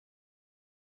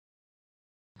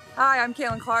Hi, I'm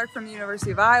Caitlin Clark from the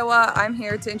University of Iowa. I'm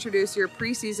here to introduce your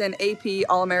preseason AP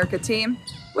All-America team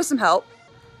with some help.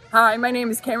 Hi, my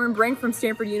name is Cameron Brink from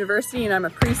Stanford University, and I'm a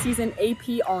preseason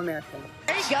AP All-American.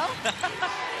 There you go.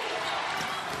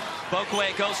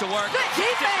 Bueckers goes to work. Good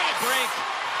defense. Brink.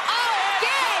 Oh,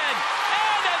 again.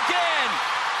 And again.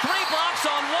 3 blocks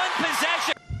on 1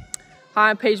 possession. Hi,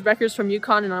 I'm Paige Bueckers from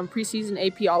UConn, and I'm preseason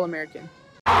AP All-American.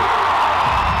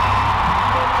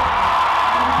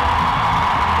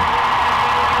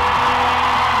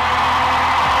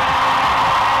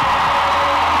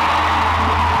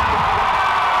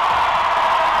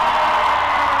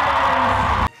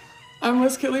 I'm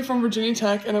Kitley from Virginia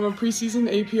Tech, and I'm a preseason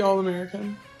AP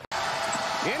All-American.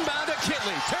 Inbound to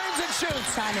Kitley, turns and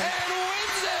shoots, and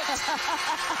wins it!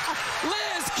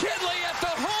 Liz Kitley at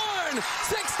the horn,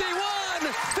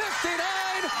 61-59,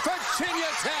 Virginia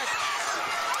Tech.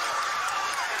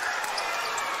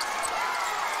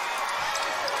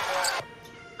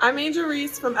 I'm Angel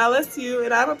Reese from LSU,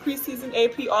 and I'm a preseason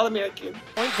AP All-American.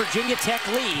 Virginia Tech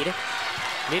lead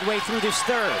midway through this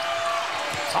third.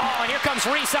 Oh, and here comes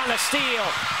Reese on the steal.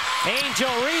 Angel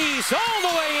Reese all the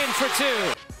way in for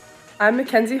 2. I'm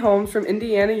Mackenzie Holmes from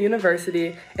Indiana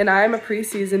University, and I am a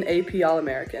preseason AP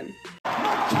All-American.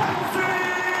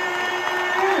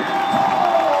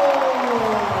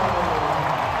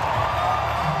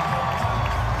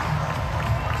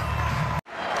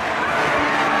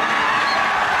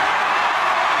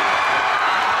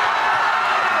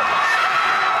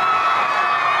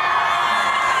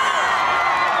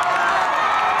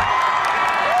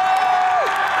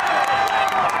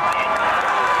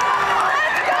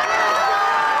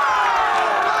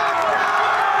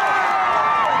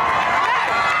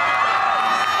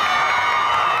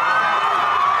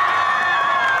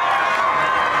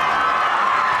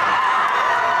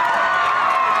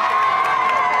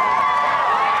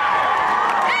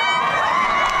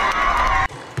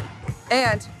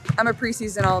 And I'm a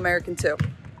preseason All-American too.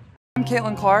 I'm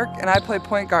Caitlin Clark, and I play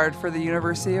point guard for the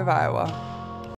University of Iowa.